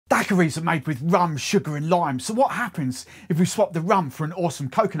daiquiris are made with rum, sugar and lime. So what happens if we swap the rum for an awesome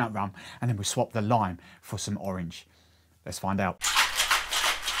coconut rum and then we swap the lime for some orange? Let's find out.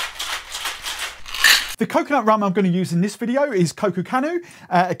 The coconut rum I'm going to use in this video is Coconut.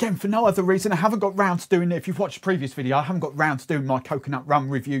 Again, for no other reason, I haven't got round to doing it. If you've watched the previous video, I haven't got round to doing my coconut rum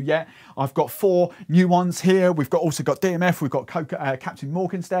review yet. I've got 4 new ones here. We've also got DMF, we've got Captain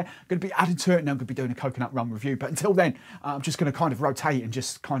Morgan's there. I'm going to be adding to it and I'm going to be doing a coconut rum review. But until then, I'm just going to kind of rotate and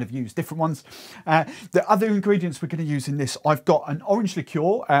just kind of use different ones. The other ingredients we're going to use in this, I've got an orange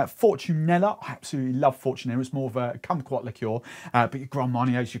liqueur, Fortunella. I absolutely love Fortunella. It's more of a kumquat liqueur, but your Grand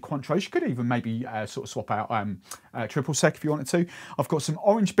Marniers, your Cointreaux, you could even maybe sort of swap out triple sec if you wanted to. I've got some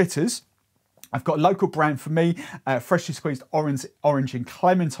orange bitters. I've got a local brand for me, freshly squeezed orange and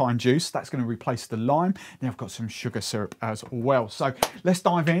clementine juice. That's going to replace the lime. Then I've got some sugar syrup as well. So let's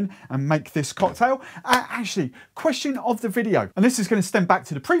dive in and make this cocktail. Actually, question of the video, and this is going to stem back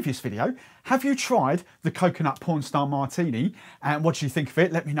to the previous video. Have you tried the Coconut Porn Star Martini? And what do you think of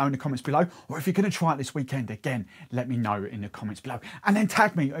it? Let me know in the comments below. Or if you're going to try it this weekend, again, let me know in the comments below. And then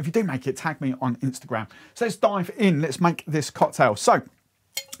tag me, if you do make it, tag me on Instagram. So let's dive in. Let's make this cocktail. So,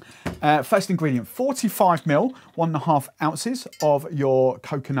 first ingredient, 45 ml, 1.5 ounces of your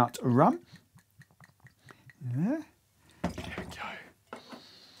coconut rum. There we go.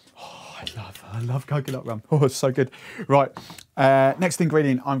 Oh, I love coconut rum. Oh, it's so good. Right, next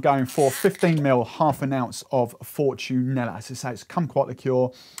ingredient, I'm going for 15 ml, 1/2 ounce of Fortunella. As I say, it's kumquat liqueur,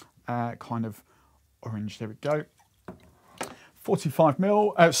 kind of orange. There we go. 45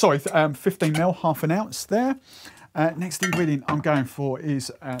 ml, 15 ml, 1/2 ounce there. Next ingredient I'm going for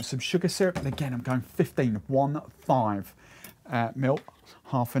is some sugar syrup, and again I'm going 15 ml,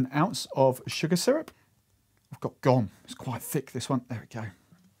 1/2 ounce of sugar syrup. I've got gone. It's quite thick, this one. There we go.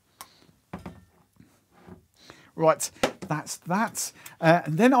 Right, that's that.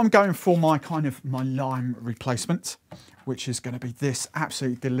 And then I'm going for my my lime replacement, which is going to be this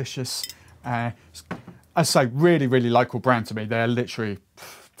absolutely delicious. I say really local brand to me. They're literally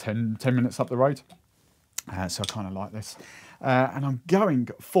 10 minutes up the road. So I kind of like this. And I'm going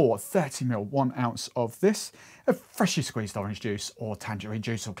for 30 ml, 1 ounce of this, freshly squeezed orange juice or tangerine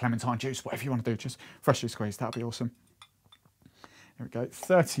juice or clementine juice, whatever you want to do, just freshly squeezed, that'd be awesome. There we go,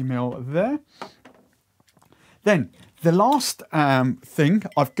 30 ml there. Then the last thing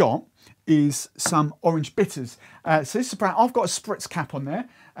I've got is some orange bitters. So this is brand, I've got a spritz cap on there.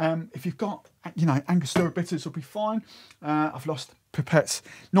 If you've got, Angostura bitters will be fine. I've lost pipettes.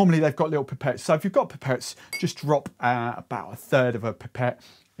 Normally they've got little pipettes. So if you've got pipettes, just drop about 1/3 of a pipette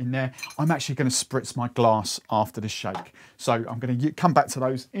in there. I'm actually going to spritz my glass after this shake. So I'm going to come back to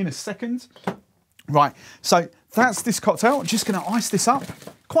those in a second. Right, so that's this cocktail. I'm just going to ice this up.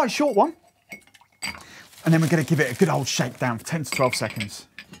 Quite a short one. And then we're going to give it a good old shake down for 10 to 12 seconds.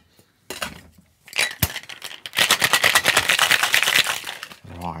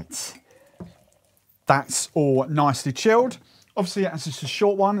 Right, that's all nicely chilled. Obviously, as it's a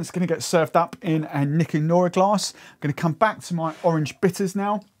short one, it's going to get served up in a Nick and Nora glass. I'm going to come back to my orange bitters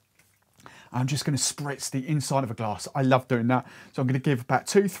now. I'm just going to spritz the inside of a glass. I love doing that. So I'm going to give about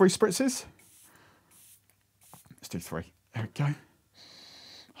 2-3 spritzes. Let's do 3. There we go.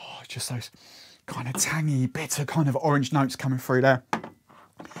 Oh, just those kind of tangy, bitter kind of orange notes coming through there.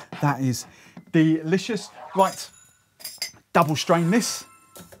 That is delicious. Right, double strain this.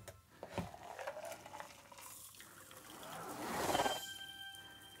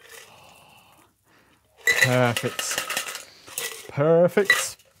 Perfect.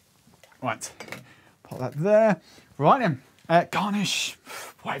 Perfect. Right, put that there. Right then, garnish,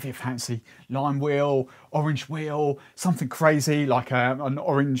 whatever you fancy. Lime wheel, orange wheel, something crazy like an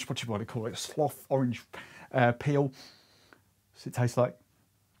orange, what do you want to call it? A sloth orange peel. What's it taste like?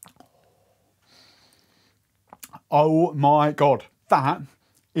 Oh my God, that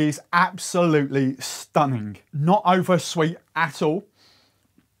is absolutely stunning. Not over sweet at all.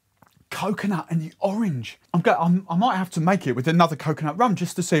 Coconut and the orange. I might have to make it with another coconut rum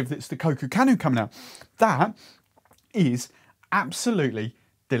just to see if it's the Coconut coming out. That is absolutely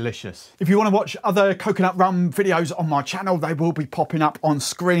delicious. If you want to watch other coconut rum videos on my channel, they will be popping up on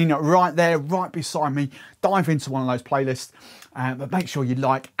screen right there, right beside me. Dive into one of those playlists, but make sure you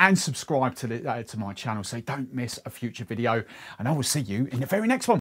like and subscribe to my channel so you don't miss a future video. And I will see you in the very next one.